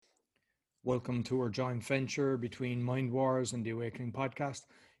Welcome to our joint venture between Mindwars and the Awakening Podcast.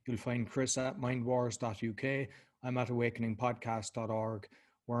 You'll find Chris at mindwars.uk. I'm at awakeningpodcast.org.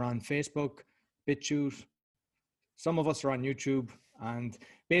 We're on Facebook, BitChute. Some of us are on YouTube, and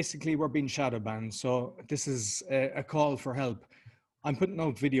basically we're being shadow banned. So this is a call for help. I'm putting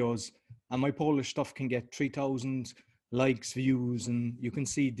out videos, and my Polish stuff can get 3,000 likes, views, and you can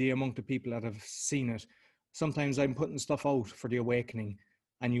see the amount of people that have seen it. Sometimes I'm putting stuff out for the Awakening,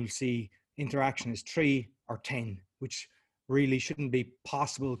 and you'll see interaction is 3 or 10, which really shouldn't be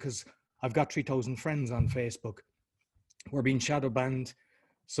possible because I've got 3,000 friends on Facebook. We're being shadow banned.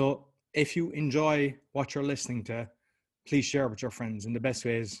 So if you enjoy what you're listening to, please share with your friends. And the best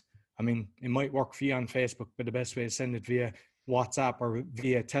way is, it might work for you on Facebook, but the best way is send it via WhatsApp or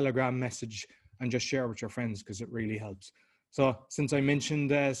via Telegram message and just share with your friends because it really helps. So since I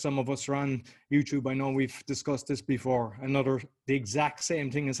mentioned some of us are on YouTube, I know we've discussed this before. The exact same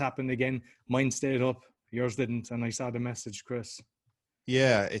thing has happened again. Mine stayed up, yours didn't. And I saw the message, Chris.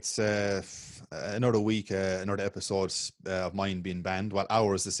 Yeah, it's another week, another episode of mine being banned. Well,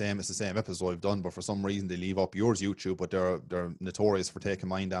 ours the same. It's the same episode I've done, but for some reason they leave up yours YouTube, but they're notorious for taking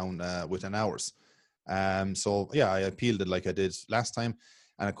mine down within hours. So yeah, I appealed it like I did last time.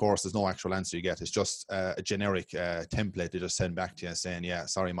 And of course, there's no actual answer you get. It's just a generic template they just send back to you saying, yeah,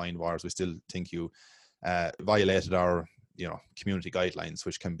 sorry, Mindwars, we still think you violated our, community guidelines,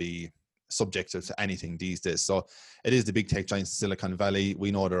 which can be subjective to anything these days. So it is the big tech giants in Silicon Valley. We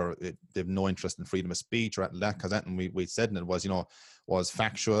know they've no interest in freedom of speech or that, because that, and we said, and it was, was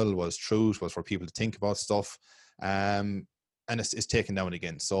factual, was truth, was for people to think about stuff. And it's taken down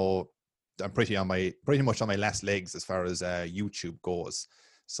again. So I'm pretty much on my last legs as far as YouTube goes.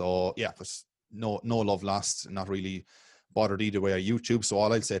 So yeah, but no love lost, not really bothered either way on YouTube. So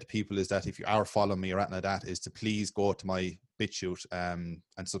all I'd say to people is that if you are following me or anything like that, is to please go to my BitChute and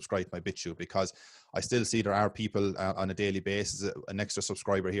subscribe to my BitChute, because I still see there are people on a daily basis, an extra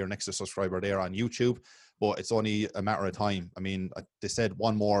subscriber here, an extra subscriber there on YouTube, but it's only a matter of time. They said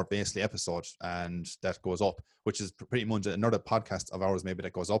one more basically episode and that goes up, which is pretty much another podcast of ours maybe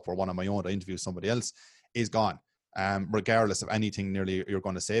that goes up, or one of my own, I interview somebody else, is gone. Regardless of anything nearly you're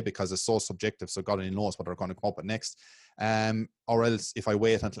going to say, because it's so subjective, so God only knows what they're going to come up with next. Or else if I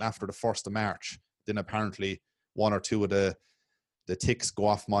wait until after the 1st of March, then apparently one or two of the ticks go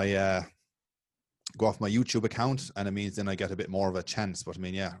off my YouTube account, and it means then I get a bit more of a chance. But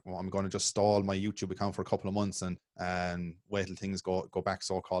I'm going to just stall my YouTube account for a couple of months and wait till things go back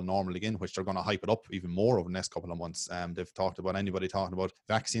so-called normal again, which they're going to hype it up even more over the next couple of months. They've talked about anybody talking about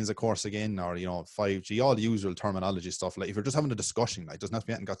vaccines, of course, again, or 5G, all the usual terminology stuff. Like if you're just having a discussion, like it doesn't have to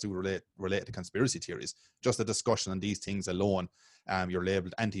be anything got to relate to conspiracy theories, just a discussion on these things alone, you're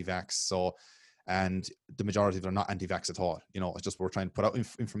labeled anti-vax. So. And the majority of them are not anti-vax at all. It's just we're trying to put out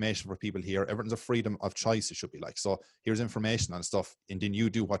information for people here. Everyone's a freedom of choice, it should be like. So here's information on stuff, and then you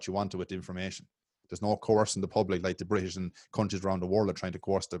do what you want to with the information. There's no coercing the public like the British and countries around the world are trying to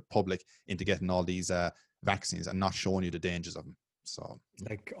coerce the public into getting all these vaccines and not showing you the dangers of them. So,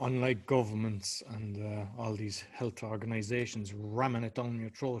 like, unlike governments and all these health organizations ramming it down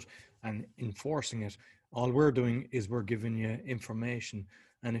your throat and enforcing it, all we're doing is we're giving you information.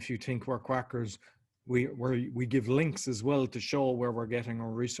 And if you think we're quackers, we give links as well to show where we're getting our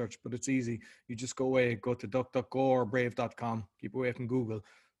research. But it's easy. You just go to DuckDuckGo or Brave.com, keep away from Google,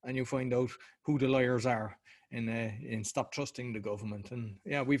 and you find out who the liars are and stop trusting the government. And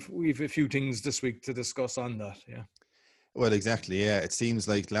yeah, we've a few things this week to discuss on that. Yeah. Well, exactly. Yeah, it seems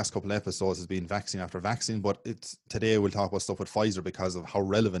like the last couple of episodes has been vaccine after vaccine, but today we'll talk about stuff with Pfizer because of how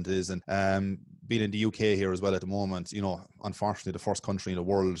relevant it is. And being in the UK here as well at the moment, unfortunately the first country in the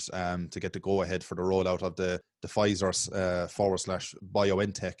world to get the go ahead for the rollout of the Pfizer's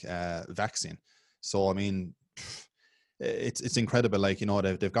 /BioNTech vaccine. So it's incredible. Like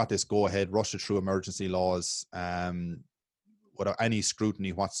they've got this go ahead, rushed it through emergency laws without any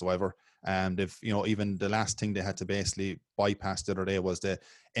scrutiny whatsoever. They've, even the last thing they had to basically bypass the other day was the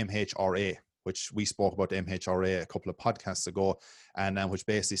MHRA, which we spoke about the MHRA a couple of podcasts ago, and which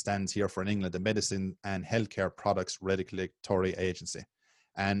basically stands here for in England, the Medicine and Healthcare Products Regulatory Agency.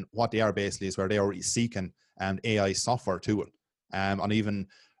 And what they are basically is where they are seeking an AI software tool. And even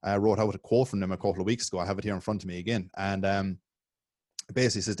wrote out a quote from them a couple of weeks ago. I have it here in front of me again. And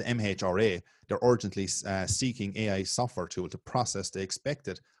basically says the MHRA, they're urgently seeking AI software tool to process the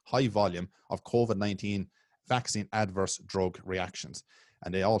expected high volume of COVID-19 vaccine adverse drug reactions.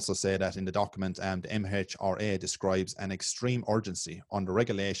 And they also say that in the document, the MHRA describes an extreme urgency under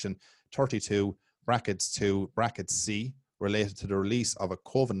Regulation 32 (2) related to the release of a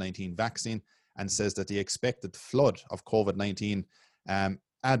COVID-19 vaccine, and says that the expected flood of COVID-19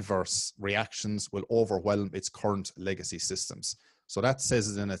 adverse reactions will overwhelm its current legacy systems. So that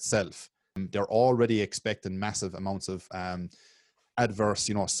says it in itself. They're already expecting massive amounts of adverse,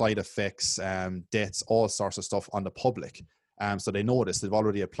 side effects, deaths, all sorts of stuff on the public. So they know this. They've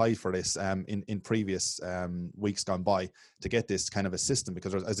already applied for this in previous weeks gone by to get this kind of a system,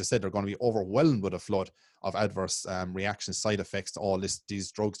 because, as I said, they're going to be overwhelmed with a flood of adverse reactions, side effects to all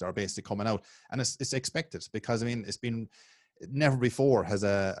these drugs that are basically coming out. And it's expected, because, it's been never before has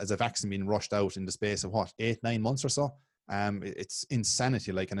a vaccine been rushed out in the space of 8-9 months or so. It's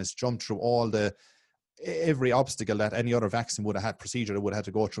insanity, and it's jumped through every obstacle that any other vaccine would have had, procedure that would have had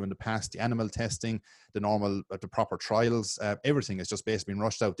to go through in the past, the animal testing, the proper trials, everything has just basically been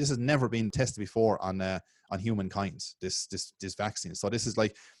rushed out. This has never been tested before on humankind, this vaccine. So this is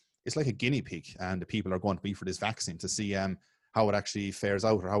it's like a guinea pig, and the people are going to be for this vaccine to see how it actually fares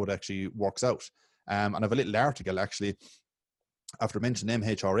out, or how it actually works out. And I have a little article, actually, after mentioning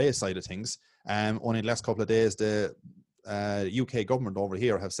MHRA side of things. Only in the last couple of days, the UK government over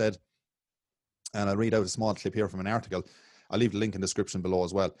here have said, and I'll read out a small clip here from an article. I'll leave the link in the description below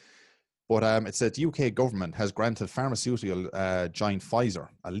as well. But it said the UK government has granted pharmaceutical giant Pfizer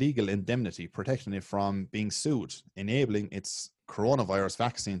a legal indemnity protecting it from being sued, enabling its coronavirus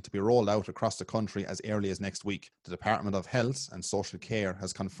vaccine to be rolled out across the country as early as next week. The Department of Health and Social Care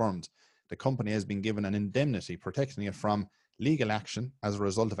has confirmed the company has been given an indemnity protecting it from legal action as a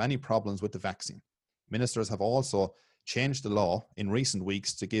result of any problems with the vaccine. Ministers have also changed the law in recent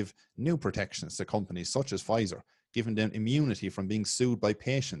weeks to give new protections to companies such as Pfizer, giving them immunity from being sued by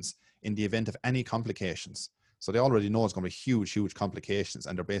patients in the event of any complications. So they already know it's going to be huge complications,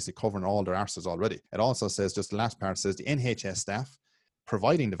 and they're basically covering all their arses already. It also says, just the last part says, the NHS staff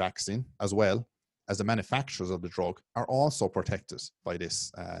providing the vaccine, as well as the manufacturers of the drug, are also protected by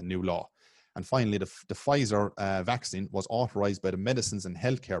this new law. And finally, the Pfizer vaccine was authorized by the Medicines and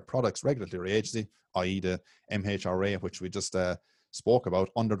Healthcare Products Regulatory Agency, i.e. the MHRA, which we just spoke about,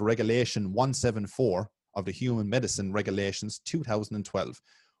 under the Regulation 174 of the Human Medicine Regulations 2012,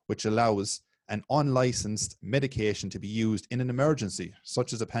 which allows an unlicensed medication to be used in an emergency,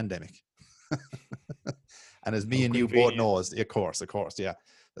 such as a pandemic. And as me and you both know, of course, yeah.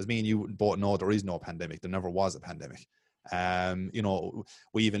 As me and you both know, there is no pandemic. There never was a pandemic.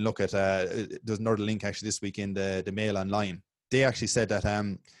 We even look at there's another link actually this week in the Mail Online. They actually said that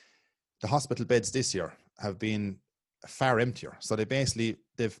the hospital beds this year have been far emptier. So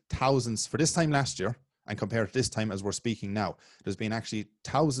they've thousands for this time last year, and compared to this time as we're speaking now, there's been actually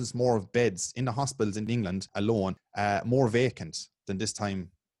thousands more of beds in the hospitals in England alone, more vacant than this time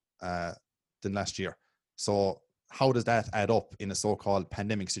than last year. So how does that add up in a so-called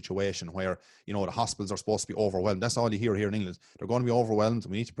pandemic situation where, the hospitals are supposed to be overwhelmed? That's all you hear here in England. They're going to be overwhelmed.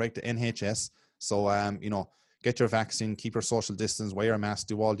 We need to break the NHS. So, get your vaccine, keep your social distance, wear a mask,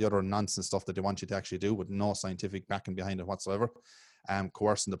 do all the other nonsense stuff that they want you to actually do with no scientific backing behind it whatsoever,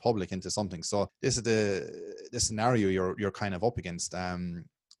 coercing the public into something. So this is the scenario you're kind of up against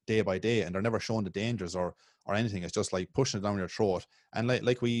day by day, and they're never showing the dangers or anything. It's just like pushing it down your throat. And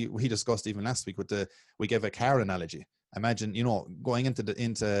like we discussed even last week we gave a car analogy. Imagine, going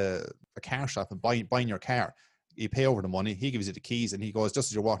into a car shop and buying your car. You pay over the money, he gives you the keys, and he goes, just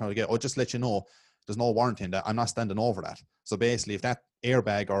as you're walking out again, just let you know, there's no warranty in that. I'm not standing over that. So basically, if that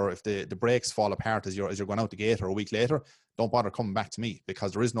airbag or if the brakes fall apart as you're going out the gate or a week later, don't bother coming back to me,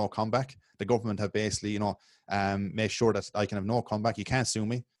 because there is no comeback. The government have basically, made sure that I can have no comeback. You can't sue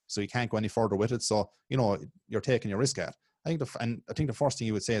me, so you can't go any further with it. So, you're taking your risk at. I think the first thing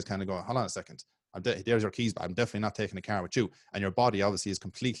you would say is kind of go, hold on a second. There's your keys, but I'm definitely not taking a car with you. And your body obviously is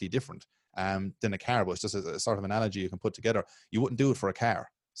completely different than a car, but it's just a sort of analogy you can put together. You wouldn't do it for a car,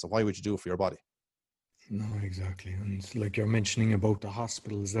 so why would you do it for your body? No, exactly. And like you're mentioning about the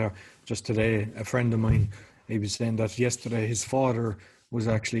hospitals there, just today, a friend of mine, he was saying that yesterday his father was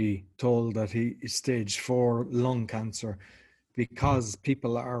actually told that he is stage 4 lung cancer, because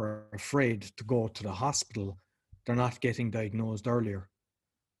people are afraid to go to the hospital. They're not getting diagnosed earlier.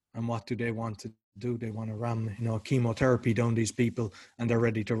 And what do they want to do? They want to ram, chemotherapy down these people, and they're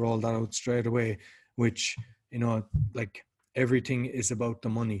ready to roll that out straight away, which, like everything is about the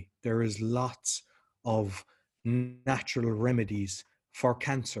money. There is lots of natural remedies for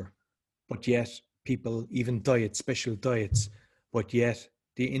cancer, but yet people, even diets, special diets, but yet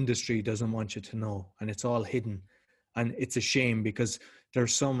the industry doesn't want you to know, and it's all hidden. And it's a shame, because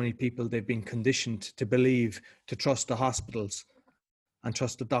there's so many people, they've been conditioned to believe, to trust the hospitals and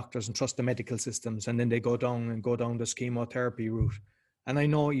trust the doctors and trust the medical systems, and then they go down this chemotherapy route. And I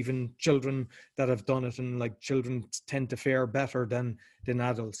know even children that have done it, and like children tend to fare better than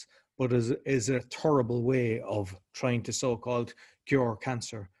adults. but is a terrible way of trying to so-called cure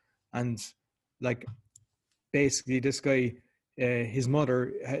cancer. And like, basically this guy, his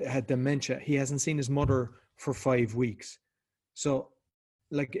mother had dementia. He hasn't seen his mother for 5 weeks. So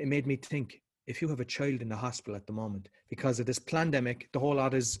like, it made me think, if you have a child in the hospital at the moment because of this pandemic, the whole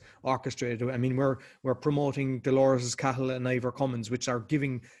lot is orchestrated. I mean, we're promoting Dolores Cahill and Ivor Cummins, which are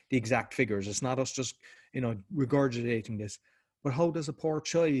giving the exact figures. It's not us just, regurgitating this. But how does a poor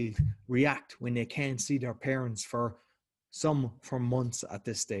child react when they can't see their parents for months at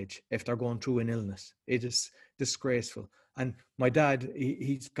this stage if they're going through an illness? It is disgraceful. And my dad,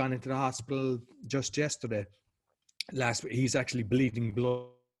 he's gone into the hospital just yesterday. Last week, he's actually bleeding blood,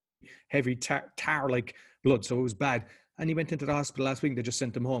 heavy tar like blood, so it was bad. And he went into the hospital last week. They just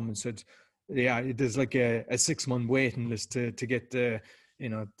sent him home and said, yeah, there's like a 6-month waiting list to get the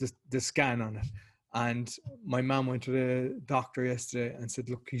scan on it. And my mom went to the doctor yesterday and said,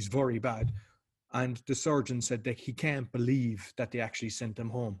 look, he's very bad. And the surgeon said that he can't believe that they actually sent him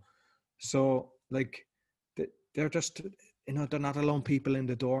home. So like, they're just, they're not allowing people in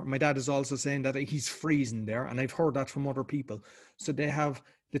the door. My dad is also saying that he's freezing there, and I've heard that from other people. So they have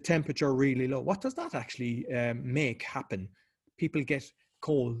the temperature really low. What does that actually make happen? People get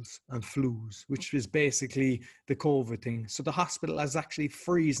colds and flus, which is basically the COVID thing. So the hospital is actually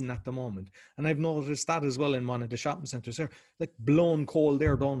freezing at the moment. And I've noticed that as well in one of the shopping centres there, like blown cold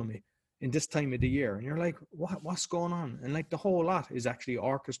there down on me in this time of the year. And you're like, what's going on? And like, the whole lot is actually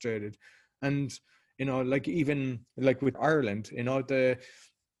orchestrated. And like, even like with Ireland,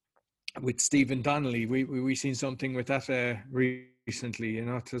 with Stephen Donnelly, we seen something with that recently.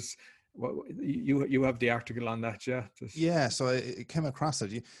 You have the article on that, yeah? Yeah, so I came across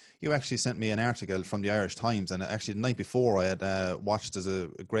it. You actually sent me an article from the Irish Times, and actually the night before I had watched as a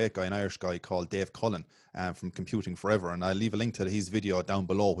great guy, an Irish guy called Dave Cullen from Computing Forever, and I'll leave a link to his video down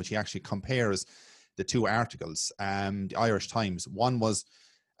below, which he actually compares the two articles. The Irish Times, one was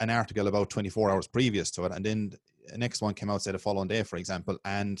an article about 24 hours previous to it, and then the next one came out, say, the following day, for example,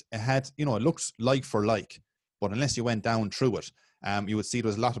 and it had, it looked like for like, but unless you went down through it, you would see there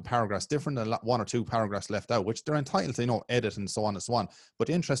was a lot of paragraphs different, one or two paragraphs left out, which they're entitled to, edit and so on and so on. But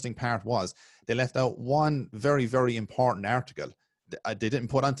the interesting part was they left out one very, very important article. They didn't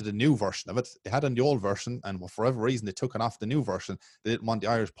put onto the new version of it. They had on the old version, and for whatever reason, they took it off the new version. They didn't want the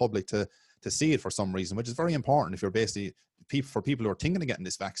Irish public to see it for some reason, which is very important if you're basically for people who are thinking of getting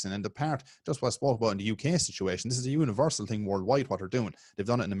this vaccine. And the part, just what I spoke about in the UK situation, this is a universal thing worldwide, what they're doing. They've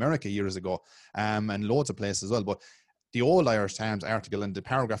done it in America years ago, and loads of places as well. But the old Irish Times article, and the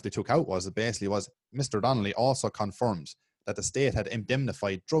paragraph they took out was, it basically was, Mr. Donnelly also confirms that the state had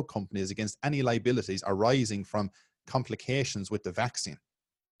indemnified drug companies against any liabilities arising from complications with the vaccine.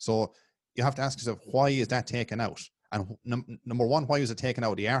 So you have to ask yourself, why is that taken out? And number one, why was it taken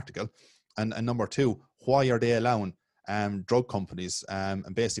out of the article? And number two, why are they allowing drug companies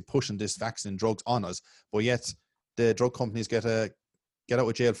and basically pushing this vaccine drugs on us, but yet the drug companies get a get out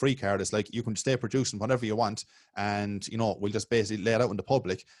of jail free card? It's like, you can stay producing whatever you want, and we'll just basically lay it out in the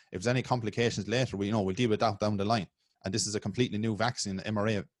public. If there's any complications later, we'll deal with that down the line. And this is a completely new vaccine,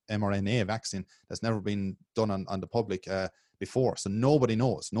 mRNA vaccine, that's never been done on the public before. So nobody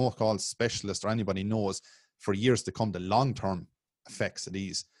knows, no called specialist or anybody knows for years to come, the long-term effects of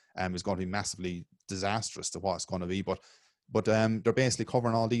these is going to be massively disastrous to what it's going to be. But they're basically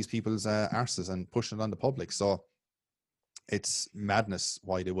covering all these people's arses and pushing it on the public. So it's madness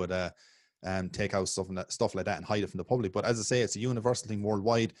why they would take out stuff like that and hide it from the public. But as I say, it's a universal thing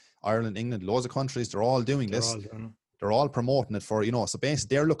worldwide. Ireland, England, loads of countries, they're all doing this. They're all promoting it for, so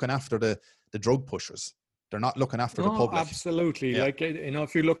basically they're looking after the drug pushers. They're not looking after the public. Absolutely. Yeah. Like,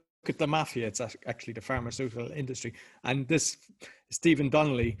 if you look at the mafia, it's actually the pharmaceutical industry. And this Stephen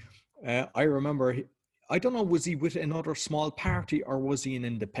Donnelly, I remember, I don't know, was he with another small party or was he an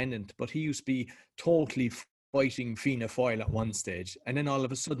independent? But he used to be totally fighting Fianna Fáil at one stage. And then all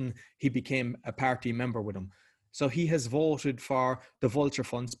of a sudden, he became a party member with him. So he has voted for the vulture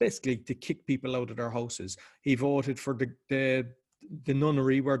funds, basically to kick people out of their houses. He voted for the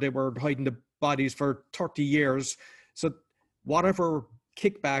nunnery where they were hiding the bodies for 30 years. So whatever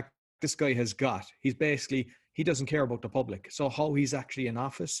kickback this guy has got, he doesn't care about the public. So how he's actually in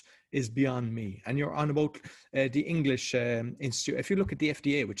office is beyond me. And you're on about the English Institute. If you look at the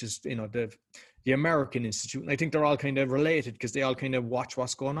FDA, which is, the American Institute, and I think they're all kind of related because they all kind of watch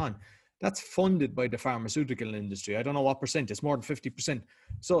what's going on. That's funded by the pharmaceutical industry. I don't know what percent, it's more than 50%.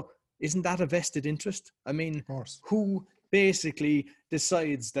 So isn't that a vested interest? I mean, who basically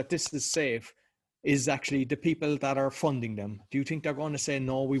decides that this is safe is actually the people that are funding them. Do you think they're going to say,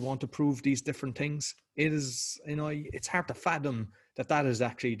 no, we want to prove these different things? It is, it's hard to fathom that is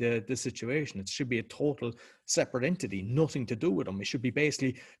actually the situation. It should be a total separate entity, nothing to do with them. It should be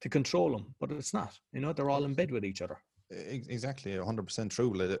basically to control them, but it's not. They're all in bed with each other. Exactly, 100%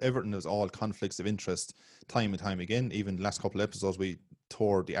 true. Like, everything is all conflicts of interest time and time again. Even the last couple of episodes, we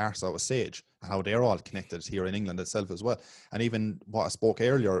tore the arse out of Sage, how they're all connected here in England itself as well. And even what I spoke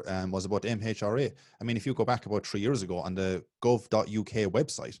earlier was about MHRA. I mean, if you go back about 3 years ago on the gov.uk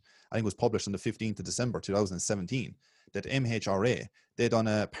website, I think it was published on the 15th of December 2017, that MHRA, they'd done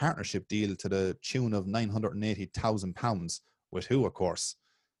a partnership deal to the tune of £980,000 with who, of course?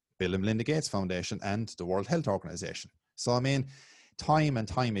 Bill and Melinda Gates Foundation and the World Health Organization. So, I mean, time and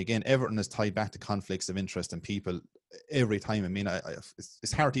time again, everything is tied back to conflicts of interest and people every time. I mean,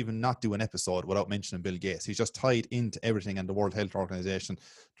 it's hard to even not do an episode without mentioning Bill Gates. He's just tied into everything, and the World Health Organization,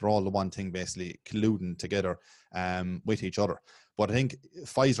 they're all the one thing, basically colluding together with each other. But I think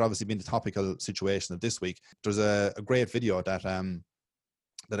Pfizer obviously being the topical situation of this week. There's a great video that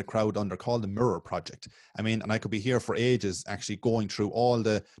a crowd under called the Mirror Project. I mean, and I could be here for ages actually going through all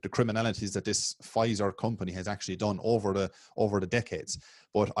the criminalities that this Pfizer company has actually done over the decades.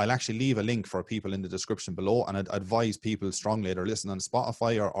 But I'll actually leave a link for people in the description below, and I'd advise people strongly that are listening on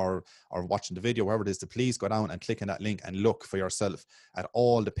Spotify or watching the video, wherever it is, to please go down and click on that link and look for yourself at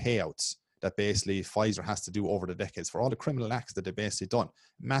all the payouts that basically Pfizer has to do over the decades for all the criminal acts that they've basically done.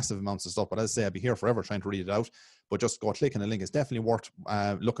 Massive amounts of stuff. But as I say, I'll be here forever trying to read it out. But just go click on the link. It's definitely worth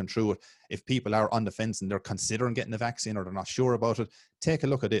looking through it. If people are on the fence and they're considering getting the vaccine or they're not sure about it, take a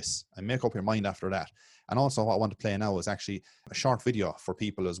look at this and make up your mind after that. And also what I want to play now is actually a short video for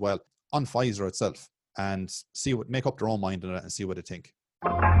people as well on Pfizer itself, and make up their own mind on it and see what they think.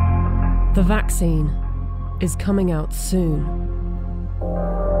 The vaccine is coming out soon.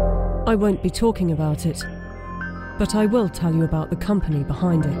 I won't be talking about it, but I will tell you about the company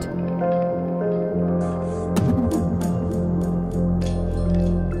behind it.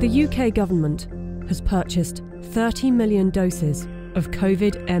 The UK government has purchased 30 million doses of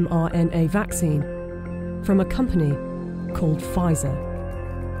COVID mRNA vaccine from a company called Pfizer.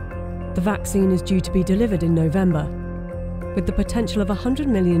 The vaccine is due to be delivered in November, with the potential of 100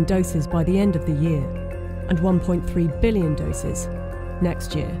 million doses by the end of the year and 1.3 billion doses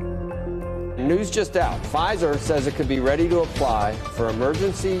next year. News just out. Pfizer says it could be ready to apply for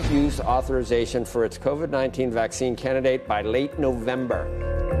emergency use authorization for its COVID-19 vaccine candidate by late November.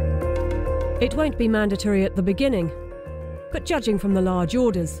 It won't be mandatory at the beginning, but judging from the large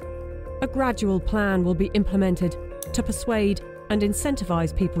orders, a gradual plan will be implemented to persuade and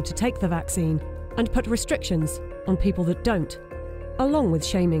incentivize people to take the vaccine and put restrictions on people that don't, along with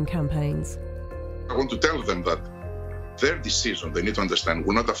shaming campaigns. I want to tell them that their decision, they need to understand,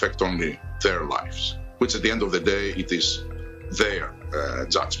 will not affect only their lives, which at the end of the day, it is their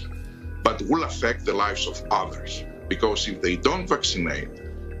judgment, but will affect the lives of others. Because if they don't vaccinate,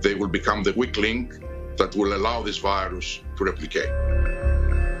 they will become the weak link that will allow this virus to replicate.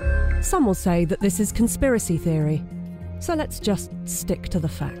 Some will say that this is conspiracy theory, so let's just stick to the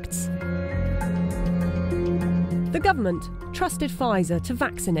facts. The government trusted Pfizer to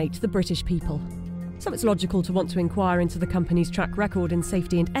vaccinate the British people, so it's logical to want to inquire into the company's track record in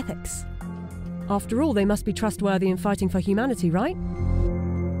safety and ethics. After all, they must be trustworthy in fighting for humanity, right?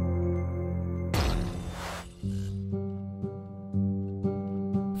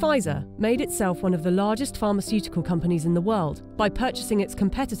 Pfizer made itself one of the largest pharmaceutical companies in the world by purchasing its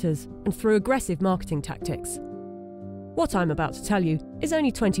competitors and through aggressive marketing tactics. What I'm about to tell you is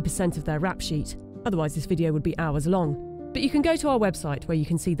only 20% of their rap sheet, otherwise this video would be hours long, but you can go to our website where you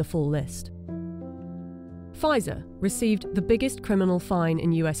can see the full list. Pfizer received the biggest criminal fine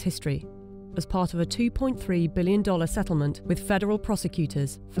in US history as part of a $2.3 billion settlement with federal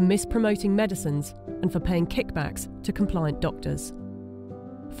prosecutors for mispromoting medicines and for paying kickbacks to compliant doctors.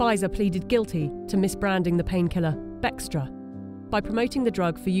 Pfizer pleaded guilty to misbranding the painkiller Bextra by promoting the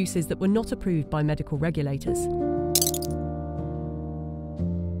drug for uses that were not approved by medical regulators.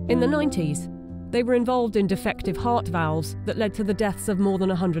 In the 90s, they were involved in defective heart valves that led to the deaths of more than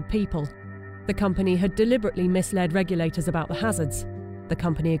 100 people. The company had deliberately misled regulators about the hazards. The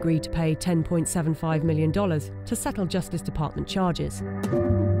company agreed to pay $10.75 million to settle Justice Department charges.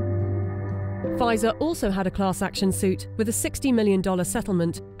 Pfizer also had a class action suit with a $60 million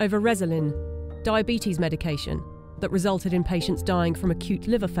settlement over Resolin, diabetes medication that resulted in patients dying from acute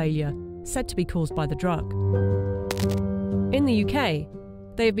liver failure, said to be caused by the drug. In the UK,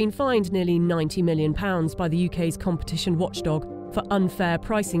 they have been fined nearly £90 million by the UK's competition watchdog for unfair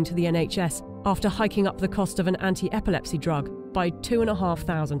pricing to the NHS after hiking up the cost of an anti-epilepsy drug by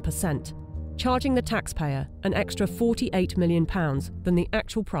 2,500%, charging the taxpayer an extra £48 million than the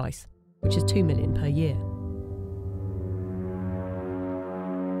actual price, which is £2 million per year.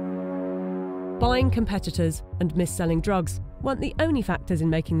 buying competitors and mis-selling drugs weren't the only factors in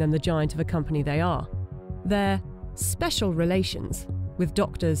making them the giant of a company they are. Their special relations with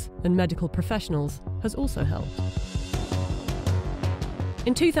doctors and medical professionals has also helped.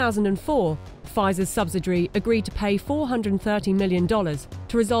 In 2004, Pfizer's subsidiary agreed to pay $430 million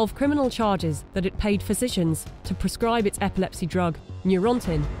to resolve criminal charges that it paid physicians to prescribe its epilepsy drug,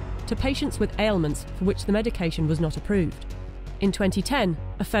 Neurontin, to patients with ailments for which the medication was not approved. In 2010,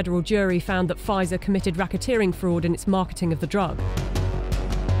 a federal jury found that Pfizer committed racketeering fraud in its marketing of the drug.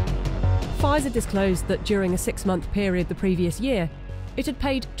 Pfizer disclosed that during a 6-month period the previous year, it had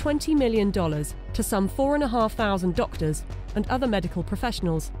paid $20 million to some 4,500 doctors and other medical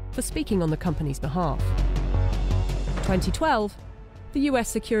professionals for speaking on the company's behalf. 2012, the US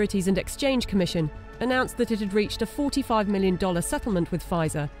Securities and Exchange Commission announced that it had reached a $45 million settlement with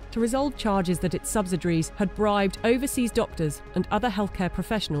Pfizer to resolve charges that its subsidiaries had bribed overseas doctors and other healthcare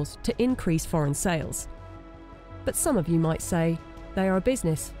professionals to increase foreign sales. But some of you might say they are a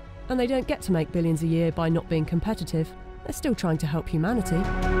business and they don't get to make billions a year by not being competitive. They're still trying to help humanity.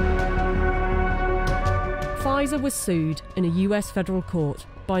 Pfizer was sued in a US federal court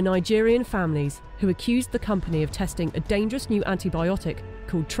by Nigerian families who accused the company of testing a dangerous new antibiotic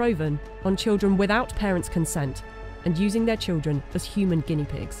called Trovan on children without parents' consent and using their children as human guinea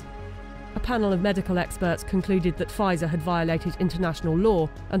pigs. A panel of medical experts concluded that Pfizer had violated international law,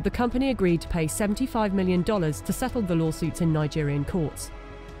 and the company agreed to pay $75 million to settle the lawsuits in Nigerian courts.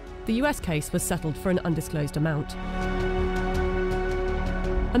 The US case was settled for an undisclosed amount.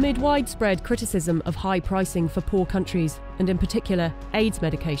 Amid widespread criticism of high pricing for poor countries, and in particular AIDS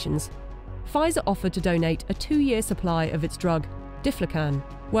medications, Pfizer offered to donate a 2-year supply of its drug, Diflucan,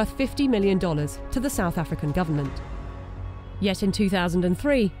 worth $50 million to the South African government. Yet in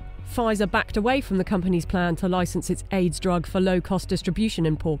 2003, Pfizer backed away from the company's plan to license its AIDS drug for low-cost distribution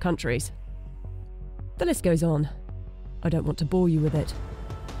in poor countries. The list goes on. I don't want to bore you with it.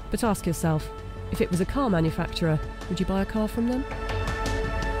 But ask yourself, if it was a car manufacturer, would you buy a car from them?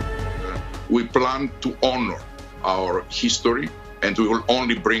 We plan to honor our history, and we will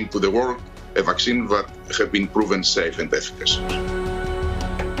only bring to the world a vaccine that has been proven safe and efficacious.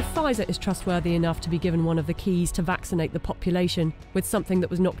 If Pfizer is trustworthy enough to be given one of the keys to vaccinate the population with something that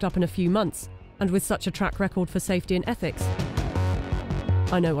was knocked up in a few months, and with such a track record for safety and ethics,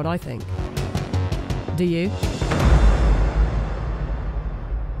 I know what I think. Do you?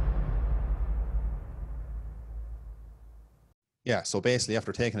 Yeah, so basically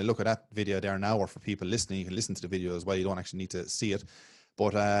after taking a look at that video there now, or for people listening, you can listen to the video as well. You don't actually need to see it.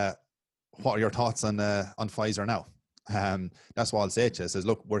 But what are your thoughts on Pfizer now? That's what I'll say to you. It says,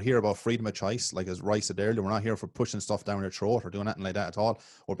 look, we're here about freedom of choice. Like as Rice said earlier, we're not here for pushing stuff down your throat or doing anything like that at all.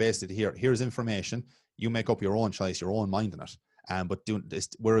 We're basically here. Here's information. You make up your own choice, your own mind on it. But doing this,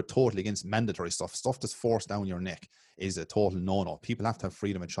 we're totally against mandatory stuff. Stuff that's forced down your neck is a total no-no. People have to have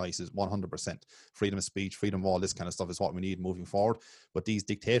freedom of choice, is 100%. Freedom of speech, freedom of all this kind of stuff is what we need moving forward. But these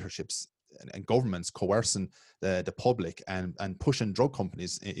dictatorships and governments coercing the public and pushing drug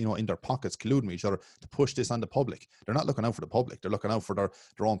companies, in their pockets, colluding with each other to push this on the public. They're not looking out for the public. They're looking out for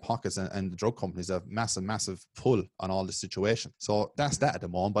their own pockets, and the drug companies have massive pull on all this situation. So that's that at the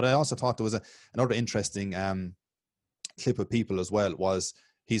moment. But I also thought there was another interesting clip of people as well. Was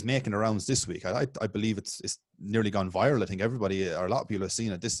he's making the rounds this week. I believe it's nearly gone viral. I think everybody, or a lot of people, have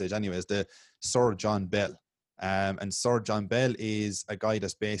seen at this stage anyways, the Sir John Bell. And Sir John Bell is a guy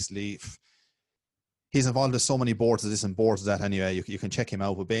that's basically, he's involved in so many boards of this and boards of that anyway. You can check him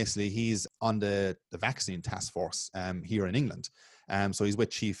out. But basically he's on the vaccine task force here in England. So he's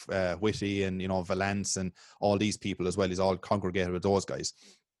with Chief Whitty and Valance and all these people as well. He's all congregated with those guys.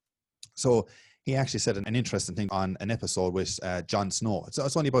 So he actually said an interesting thing on an episode with Jon Snow.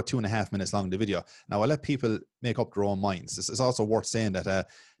 It's only about 2.5 minutes long, the video. Now, I'll let people make up their own minds. It's also worth saying that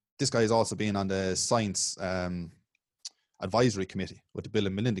this guy has also been on the Science Advisory Committee with the Bill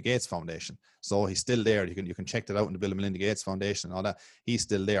and Melinda Gates Foundation. So he's still there. You can check that out in the Bill and Melinda Gates Foundation and all that. He's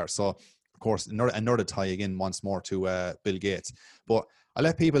still there. So, of course, another tie again once more to Bill Gates. But I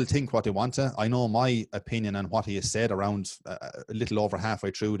let people think what they want to. I know my opinion on what he has said around a little over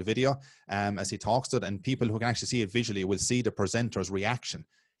halfway through the video as he talks to it, and people who can actually see it visually will see the presenter's reaction.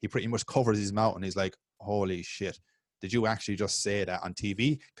 He pretty much covers his mouth and he's like, holy shit, did you actually just say that on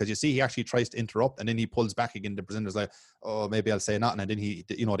TV? Because you see, he actually tries to interrupt and then he pulls back again. The presenter's like, oh, maybe I'll say nothing. And then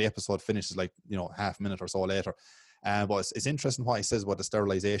the episode finishes like, half a minute or so later. But it's interesting what he says about the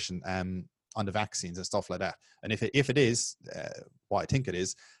sterilization on the vaccines and stuff like that. And if it is what I think it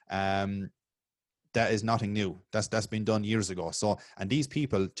is, that is nothing new. That's been done years ago. So, and these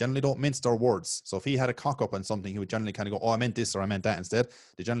people generally don't mince their words. So if he had a cock up on something, he would generally kind of go, oh, I meant this or I meant that instead.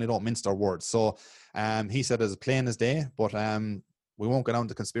 They generally don't mince their words. So he said as plain as day, but we won't go down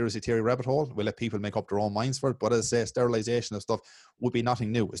the conspiracy theory rabbit hole. We'll let people make up their own minds for it. But as I say, sterilization of stuff would be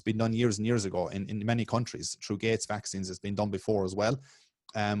nothing new. It's been done years and years ago in many countries. Through Gates vaccines, it's been done before as well,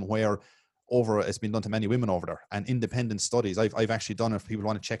 where it's been done to many women over there, and independent studies. I've actually done it. If people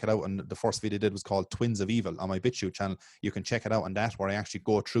want to check it out, and the first video I did was called Twins of Evil on my BitChute channel. You can check it out on that, where I actually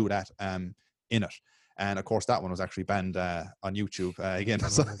go through that in it. And of course, that one was actually banned on YouTube again.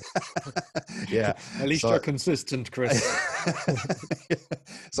 So, yeah, at least you're consistent, Chris.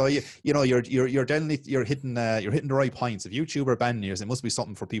 So you're definitely you're hitting the right points. If YouTube are banning yours, it must be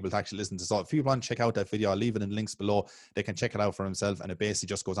something for people to actually listen to. So if people want to check out that video, I'll leave it in links below. They can check it out for themselves, and it basically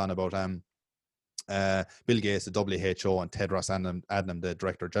just goes on about Bill Gates, the WHO, and Tedros Adhanom, the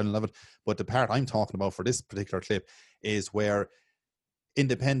Director General of it. But the part I'm talking about for this particular clip is where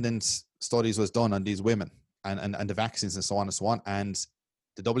independent studies was done on these women and the vaccines and so on and so on. And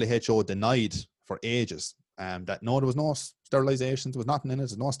the WHO denied for ages that no, there was no sterilizations, there was nothing in it,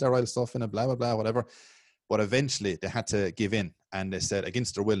 there's no sterile stuff in it, blah, blah, blah, whatever. But eventually they had to give in, and they said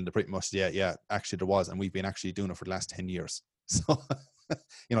against their will, and they pretty much, yeah, actually there was, and we've been actually doing it for the last 10 years. So,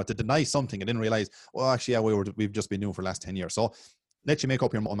 to deny something, I didn't realize, well, actually, yeah, we've just been doing it for the last 10 years. So let you make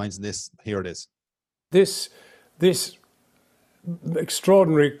up your minds on this. Here it is. This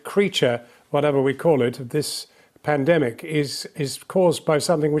extraordinary creature, whatever we call it, this pandemic is caused by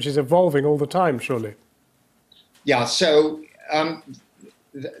something which is evolving all the time, surely. Yeah, so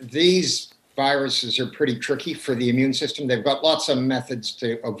these viruses are pretty tricky for the immune system. They've got lots of methods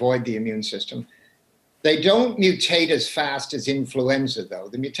to avoid the immune system. They don't mutate as fast as influenza, though.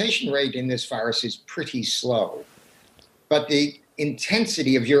 The mutation rate in this virus is pretty slow, but the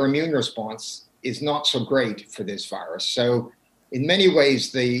intensity of your immune response is not so great for this virus. So in many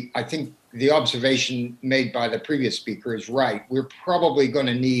ways, I think the observation made by the previous speaker is right. We're probably going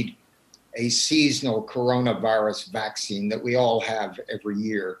to need a seasonal coronavirus vaccine that we all have every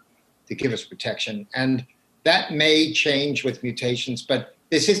year to give us protection. And that may change with mutations, but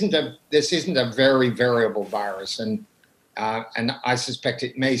this isn't a very variable virus. And I suspect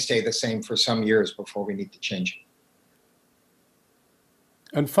it may stay the same for some years before we need to change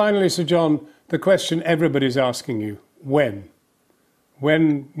it. And finally, Sir John, the question everybody's asking you, when?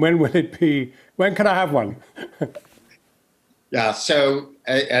 When will it be? When can I have one? Yeah, so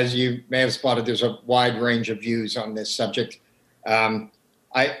as you may have spotted, there's a wide range of views on this subject. I'm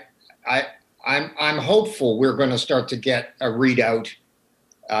hopeful we're going to start to get a readout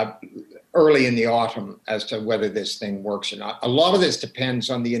early in the autumn as to whether this thing works or not. A lot of this depends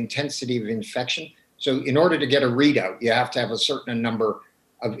on the intensity of infection. So in order to get a readout, you have to have a certain number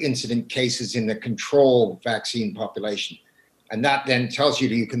of incident cases in the control vaccine population. And that then tells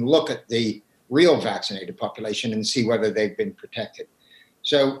you can look at the real vaccinated population and see whether they've been protected.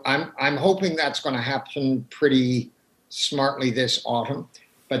 So I'm hoping that's going to happen pretty smartly this autumn.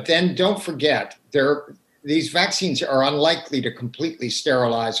 But then don't forget, these vaccines are unlikely to completely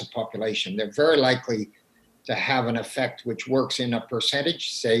sterilize a population. They're very likely to have an effect which works in a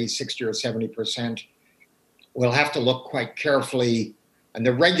percentage, say 60 or 70%. We'll have to look quite carefully, and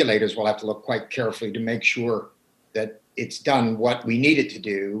the regulators will have to look quite carefully to make sure that it's done what we need it to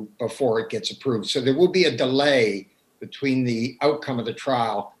do before it gets approved. So there will be a delay between the outcome of the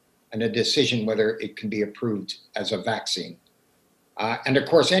trial and a decision whether it can be approved as a vaccine. And of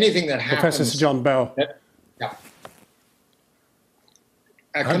course, anything that happens... Professor Sir John Bell. Yeah.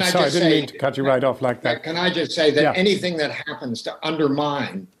 I'm sorry, I didn't mean to cut you right off like that. Can I just say that anything that happens to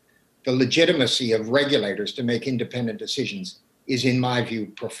undermine the legitimacy of regulators to make independent decisions is, in my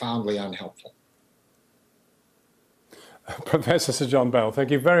view, profoundly unhelpful. Professor Sir John Bell,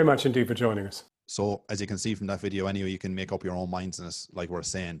 thank you very much indeed for joining us. So as you can see from that video anyway, you can make up your own minds on it, like we're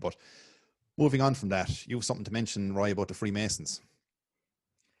saying. But moving on from that, you have something to mention, Roy, about the Freemasons.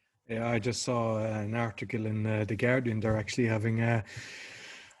 Yeah, I just saw an article in The Guardian. They're actually having a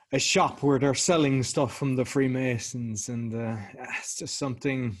shop where they're selling stuff from the Freemasons, and it's just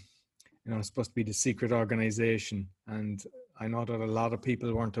something, it's supposed to be the secret organization. And I know that a lot of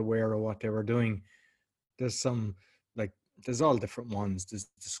people weren't aware of what they were doing. There's all different ones. There's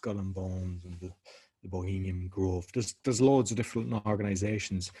the Skull and Bones and the Bohemian Grove. There's loads of different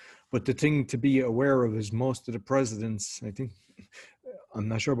organizations. But the thing to be aware of is most of the presidents, I think, I'm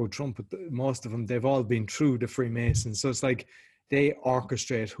not sure about Trump, but most of them, they've all been through the Freemasons. So it's like they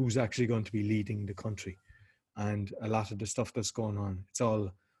orchestrate who's actually going to be leading the country. And a lot of the stuff that's going on, it's all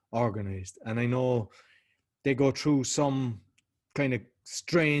organized. And I know they go through some kind of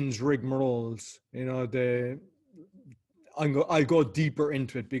strange rigmaroles. You know, I'll go deeper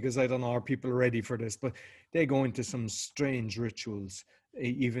into it because I don't know, are people ready for this? But they go into some strange rituals,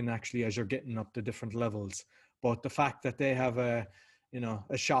 even actually as you're getting up to different levels. But the fact that they have a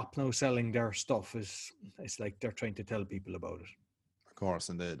shop now selling their stuff it's like they're trying to tell people about it. Of course,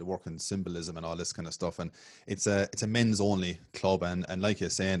 and the work in symbolism and all this kind of stuff, and it's a men's only club, and like you're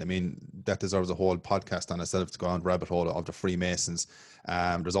saying, I mean, that deserves a whole podcast on itself to go on the rabbit hole of the Freemasons.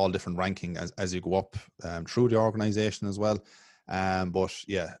 There's all different ranking as you go up through the organization as well, but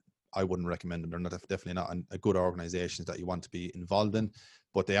yeah, I wouldn't recommend them. They're definitely not a good organization that you want to be involved in,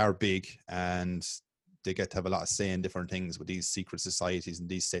 but they are big and they get to have a lot of say in different things with these secret societies and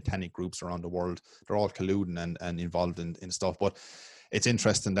these satanic groups around the world. They're all colluding and involved in stuff. But it's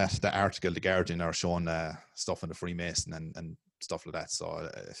interesting that the article, The Guardian, are showing stuff in the Freemason and stuff like that. So,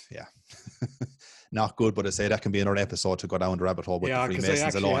 yeah, not good. But I say that can be another episode to go down the rabbit hole with the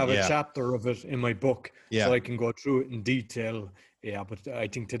Freemasons alone. I actually have a chapter of it in my book, yeah, so I can go through it in detail. Yeah, but I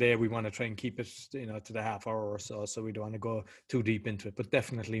think today we want to try and keep it, to the half hour or so we don't want to go too deep into it. But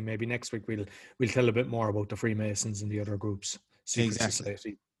definitely, maybe next week we'll tell a bit more about the Freemasons and the other groups.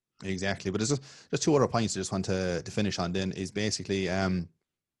 Exactly. But there's just two other points I just want to finish on. Then is basically,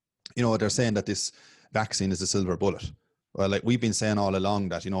 they're saying that this vaccine is a silver bullet. Well, like we've been saying all along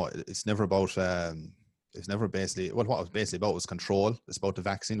that it's never about. It's never basically, what it was basically about was control. It's about the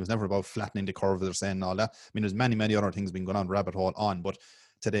vaccine. It was never about flattening the curve, they're saying, and all that. I mean, there's many other things been going on, rabbit hole on, but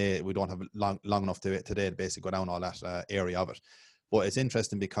today we don't have long enough today to basically go down all that area of it. But it's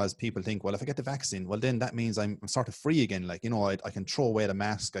interesting because people think, well, if I get the vaccine, well, then that means I'm sort of free again. Like, I can throw away the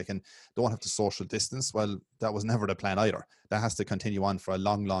mask. Don't have to social distance. Well, that was never the plan either. That has to continue on for a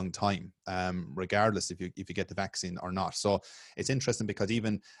long time, regardless if you get the vaccine or not. So it's interesting because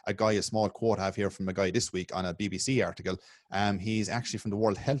even a small quote I have here from a guy this week on a BBC article, he's actually from the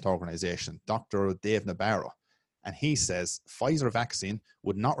World Health Organization, Dr. Dave Nabarro. And he says Pfizer vaccine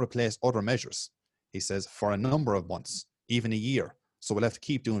would not replace other measures. He says for a number of months, even a year. So we'll have to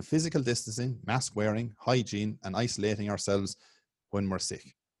keep doing physical distancing, mask wearing, hygiene, and isolating ourselves when we're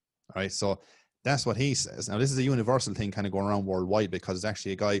sick. All right. So that's what he says. Now, this is a universal thing kind of going around worldwide because it's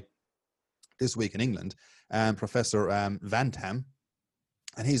actually a guy this week in England, Professor Van Tam,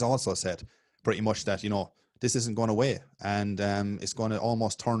 and he's also said pretty much that, this isn't going away and it's going to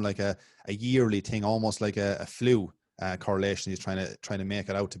almost turn like a yearly thing, almost like a flu. Correlation. He's trying to make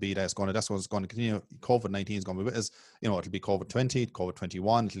it out to be that's what it's going to continue. COVID-19 is going to be with us. It'll be COVID-20,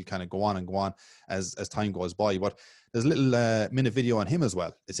 COVID-21. It'll kind of go on as time goes by. But there's a little minute video on him as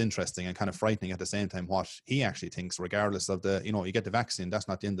well. It's interesting and kind of frightening at the same time what he actually thinks, regardless of you get the vaccine, that's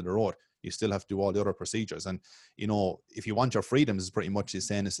not the end of the road. You still have to do all the other procedures. And, if you want your freedoms, is pretty much he's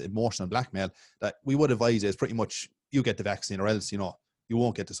saying it's emotional blackmail that we would advise is pretty much you get the vaccine or else, you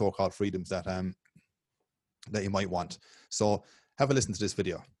won't get the so-called freedoms that you might want. So have a listen to this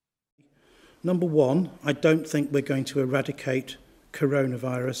video. Number one, I don't think we're going to eradicate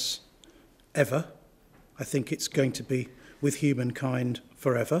coronavirus ever. I think it's going to be with humankind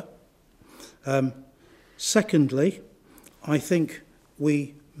forever. Secondly, I think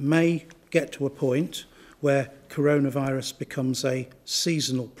we may get to a point where coronavirus becomes a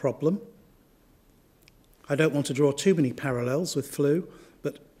seasonal problem. I don't want to draw too many parallels with flu,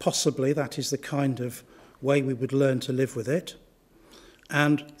 but possibly that is the kind of way we would learn to live with it.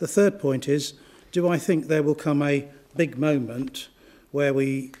 And the third point is, do I think there will come a big moment where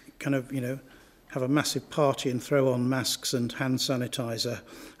we kind of, have a massive party and throw on masks and hand sanitizer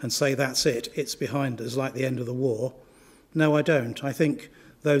and say that's it's behind us, like the end of the war? No, I don't. I think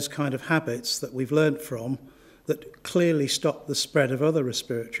those kind of habits that we've learnt from that clearly stop the spread of other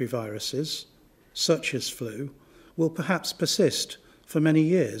respiratory viruses, such as flu, will perhaps persist for many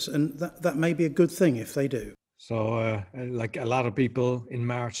years, and that may be a good thing if they do. So, like a lot of people in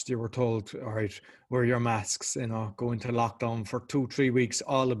March, they were told, all right, wear your masks, go into lockdown for 2-3 weeks,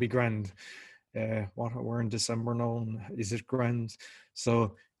 all will be grand. We're in December now, is it grand?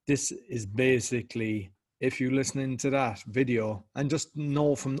 So this is basically, if you're listening to that video and just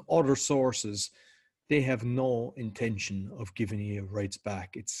know from other sources, they have no intention of giving you rights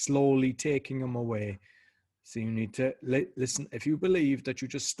back. It's slowly taking them away. So you need to listen. If you believe that you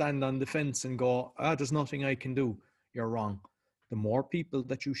just stand on the fence and go, there's nothing I can do, you're wrong. The more people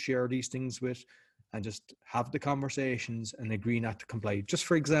that you share these things with and just have the conversations and agree not to comply. Just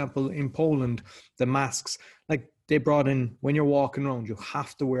for example, in Poland, the masks, like they brought in, when you're walking around, you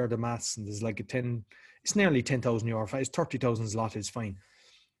have to wear the masks, and there's like it's nearly 10,000 euro. It's 30,000 zloty is fine.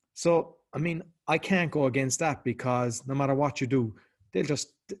 So, I mean, I can't go against that because no matter what you do, they'll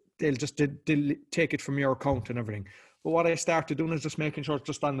just take it from your account and everything. But what I started doing is just making sure it's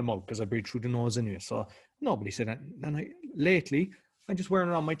just on the mouth, because I breathe through the nose anyway. So nobody said that. And lately, I'm just wearing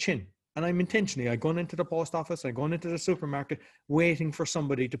it on my chin. And I'm intentionally, I gone into the post office, I gone into the supermarket, waiting for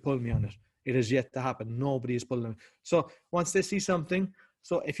somebody to pull me on it. It has yet to happen. Nobody is pulling me. So once they see something,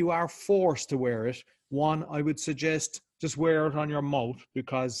 so if you are forced to wear it, one, I would suggest just wear it on your mouth,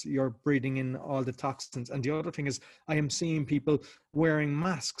 because you're breathing in all the toxins. And the other thing is, I am seeing people wearing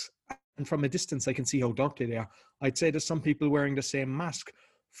masks, and from a distance, I can see how dirty they are. I'd say there's some people wearing the same mask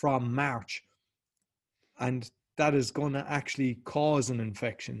from March, and that is going to actually cause an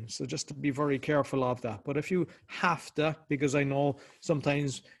infection. So just to be very careful of that. But if you have to, because I know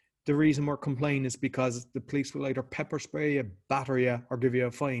sometimes the reason we're complaining is because the police will either pepper spray you, batter you, or give you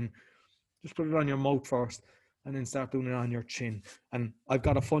a fine. Just put it on your mouth first, and then start doing it on your chin. And I've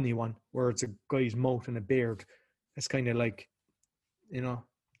got a funny one where it's a guy's mouth and a beard. It's kind of like,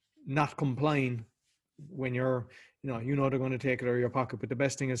 not complying when you're, they're going to take it out of your pocket. But the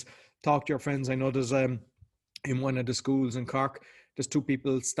best thing is talk to your friends. I know there's in one of the schools in Cork, there's two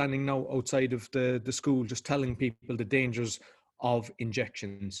people standing now outside of the school just telling people the dangers of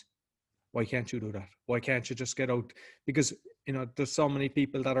injections. Why can't you do that? Why can't you just get out? Because, there's so many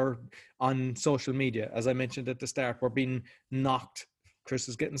people that are on social media. As I mentioned at the start, we're being knocked. Chris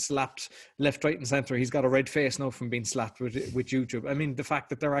is getting slapped left, right and centre. He's got a red face now from being slapped with YouTube. I mean, the fact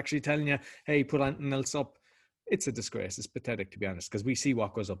that they're actually telling you, hey, put anything else up, it's a disgrace. It's pathetic, to be honest, because we see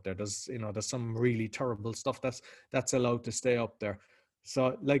what goes up there. There's some really terrible stuff that's allowed to stay up there.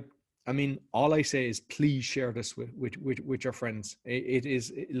 So, all I say is please share this with your friends. It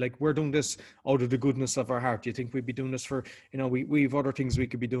is like we're doing this out of the goodness of our heart. You think we'd be doing this for, we have other things we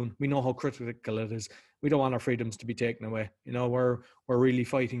could be doing. We know how critical it is. We don't want our freedoms to be taken away. We're really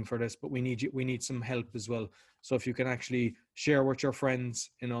fighting for this, but we need some help as well. So if you can actually share with your friends,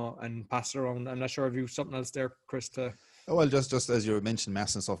 and pass it around. I'm not sure if you have something else there, Chris, to... Oh, well, just as you mentioned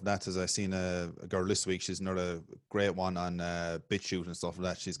masks and stuff like that, as I seen a girl this week, she's another great one on BitChute and stuff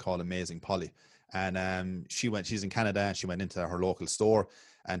like that. She's called Amazing Polly, and she's in Canada, and she went into her local store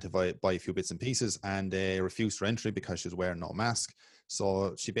and to buy a few bits and pieces, and they refused her entry because she was wearing no mask.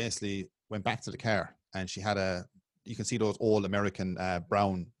 So she basically went back to the car, and she had you can see those old American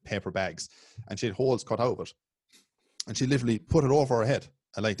brown paper bags, and she had holes cut out of it, and she literally put it over her head.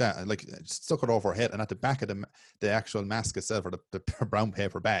 Like that, like stuck it over her head, and at the back of the actual mask itself, or the brown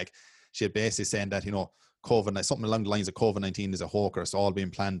paper bag, she had basically saying that COVID, something along the lines of COVID-19 is a hoax, it's all being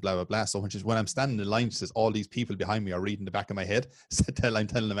planned, blah blah blah. So when I'm standing in line, she says all these people behind me are reading the back of my head. So I'm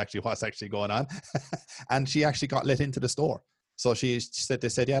telling them actually what's actually going on, and she actually got let into the store. So she said, they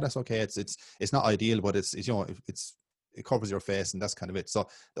said, yeah, that's okay. It's not ideal, but it covers your face, and that's kind of it. So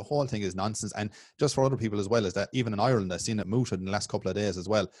the whole thing is nonsense. And just for other people as well, is that even in Ireland, I've seen it mooted in the last couple of days as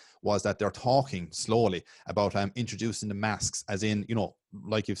well, was that they're talking slowly about introducing the masks, as in,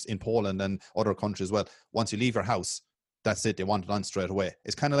 like if in Poland and other countries as well, once you leave your house, that's it, they want it on straight away.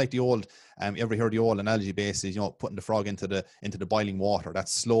 It's kind of like the old, you ever heard the old analogy basis, putting the frog into the boiling water, that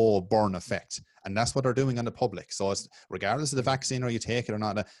slow burn effect. And that's what they're doing on the public. So it's, regardless of the vaccine or you take it or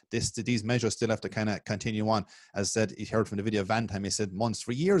not, these measures still have to kind of continue on. As I said, you heard from the video of Van Time, he said months,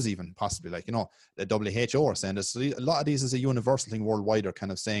 for years even, possibly, the WHO are saying this. So a lot of these is a universal thing worldwide. They're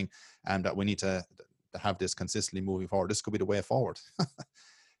kind of saying that we need to have this consistently moving forward. This could be the way forward.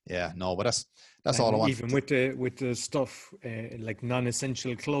 Yeah, no, but that's all I want. Even with the stuff like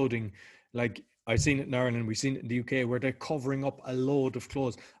non-essential clothing, like I've seen it in Ireland, we've seen it in the UK, where they're covering up a load of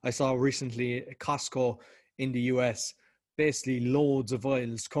clothes. I saw recently Costco in the US, basically loads of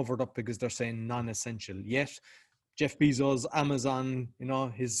aisles covered up because they're saying non-essential. Yet Jeff Bezos, Amazon,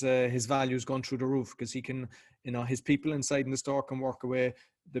 his value's gone through the roof because he can, his people inside in the store can work away.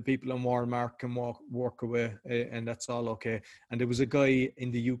 The people in Walmart can work away, and that's all okay. And there was a guy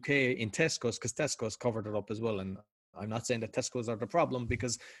in the UK in Tesco's, because Tesco's covered it up as well. And I'm not saying that Tesco's are the problem,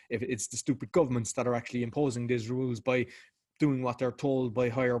 because if it's the stupid governments that are actually imposing these rules by doing what they're told by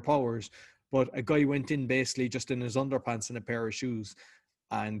higher powers. But a guy went in basically just in his underpants and a pair of shoes,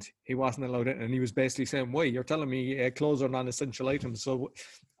 and he wasn't allowed in. And he was basically saying, why, you're telling me clothes are non-essential items? So,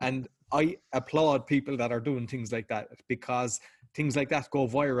 and I applaud people that are doing things like that, because things like that go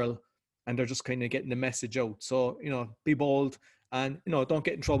viral and they're just kind of getting the message out. So, be bold and, don't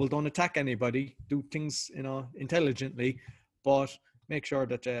get in trouble. Don't attack anybody. Do things, intelligently, but make sure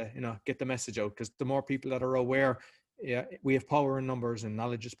that, get the message out, because the more people that are aware, we have power in numbers, and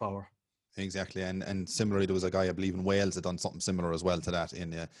knowledge is power. Exactly. And similarly, there was a guy, I believe in Wales, that done something similar as well to that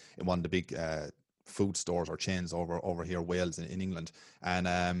in one of the big food stores or chains over here, Wales in England. And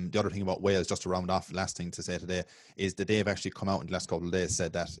the other thing about Wales, just to round off, last thing to say today, is that they've actually come out in the last couple of days,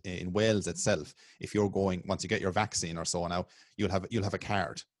 said that in Wales itself, if you're going, once you get your vaccine or so now, you'll have a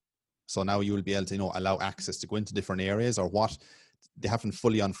card. So now you will be able to, allow access to go into different areas, or what they haven't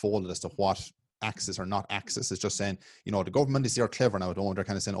fully unfolded as to what access or not access. It's just saying, the government is here clever now, they're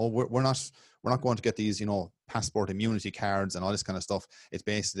kind of saying, oh, we're not going to get these, passport immunity cards and all this kind of stuff. It's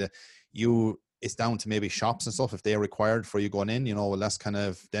basically it's down to maybe shops and stuff if they're required for you going in, well, that's kind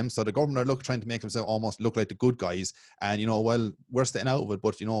of them. So the government are trying to make themselves almost look like the good guys, and well, we're staying out of it,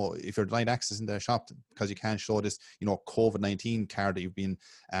 but if you're denied access in the shop because you can't show this COVID-19 card that you've been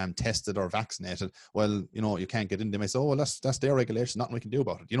tested or vaccinated, well, you can't get in. They may say, oh, well, that's their regulation, nothing we can do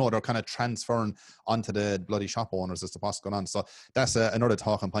about it. They're kind of transferring onto the bloody shop owners as to what's going on. So that's another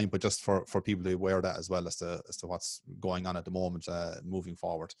talking point, but just for people to be aware of that as well, as to what's going on at the moment, moving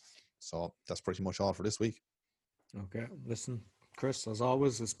forward. So that's pretty much all for this week. Okay. Listen, Chris, as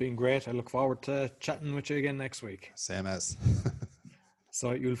always, it's been great. I look forward to chatting with you again next week. Same as.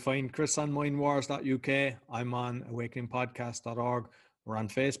 So you'll find Chris on mindwars.uk. I'm on awakeningpodcast.org. We're on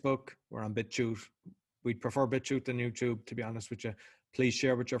Facebook. We're on BitChute. We'd prefer BitChute than YouTube, to be honest with you. Please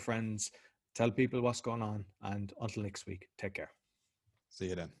share with your friends. Tell people what's going on. And until next week, take care. See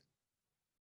you then.